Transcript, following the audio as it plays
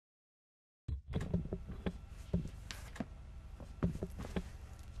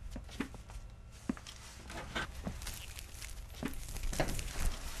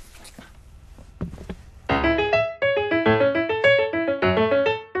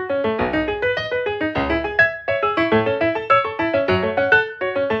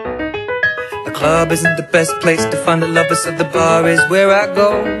club isn't the best place to find the lovers, so the bar is where I go.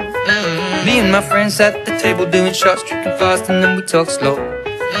 Me and my friends at the table doing shots, drinking fast, and then we talk slow.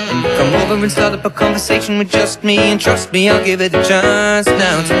 And you come over and start up a conversation with just me, and trust me, I'll give it a chance.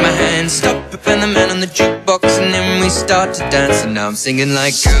 Now take my hand, stop it, and the man on the jukebox, and then we start to dance. And now I'm singing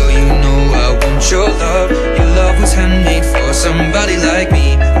like, girl, you know I want your love. Your love was handmade for somebody like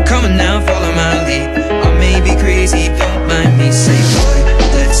me. Come on now, follow my lead. I may be crazy, don't mind me. Say, boy,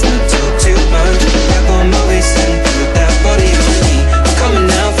 let's not talk too much. Grab on my waist and put that body on me. Come on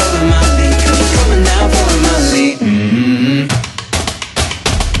now, follow my lead. Come on now, follow my lead.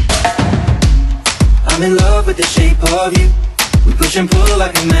 I'm in love with the shape of you. We push and pull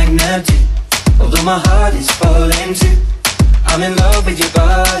like a magnet do. Although my heart is falling too. I'm in love with your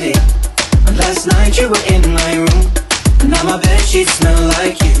body. And last night you were in my room, and now my bedsheets smell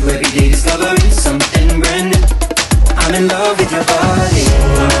like you. Every day discovering something brand new. I'm in love with your body.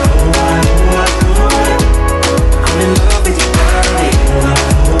 I'm in love with your body.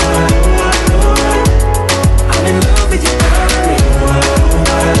 I'm in love with your body.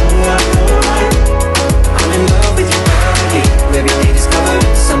 I'm in love with your body. Every day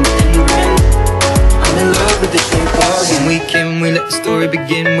discovering something brand new. I'm in love with the shape of you. When we came, we let the story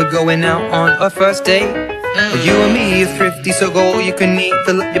begin. We're going out on our first date. Well, you and me are thrifty, so go all you can eat.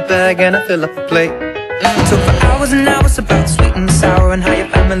 Fill up your bag and I fill up a plate. We talk for hours and hours about sweet and sour and how your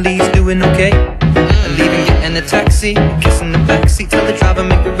family's doing okay. And leaving, getting a taxi, kissing the backseat, tell the driver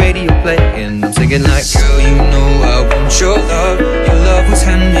make the radio play. And I'm singing like, girl, you know I want your love. Your love was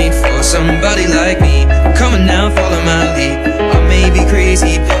handmade for somebody like me. Come on now, follow my lead. I may be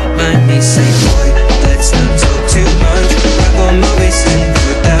crazy, don't mind me. Say, boy, let's not talk too much. Grab on my waist and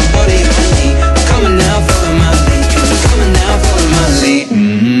put that body on me. Come on now, follow my lead. Come on now, follow my lead.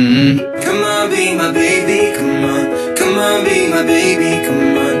 Come on, be my baby, come on. Come on, be my baby,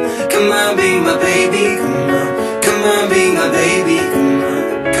 come on. Come on, be my baby, come on. Come on, be my baby, come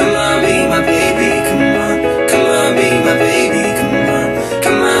on. Come on, be my baby, come on. Come on, be my baby, come on.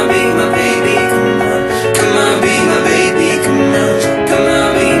 Come on, be my baby, come on. Come on, be my baby, come on. Come on,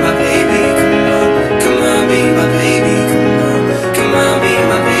 be my baby, come on. Come on, be my baby, come on. Come on, be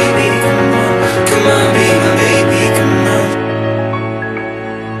my baby, come on. Come on, be my baby, come on.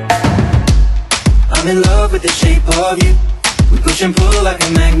 I'm in love with the shape of you. We push and pull like a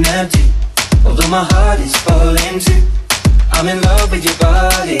magnet do. Although my heart is falling too. I'm in love with your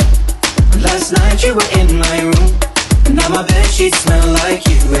body. And last night you were in my room, and now my bedsheets smell like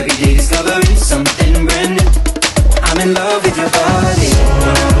you. Every day discovering something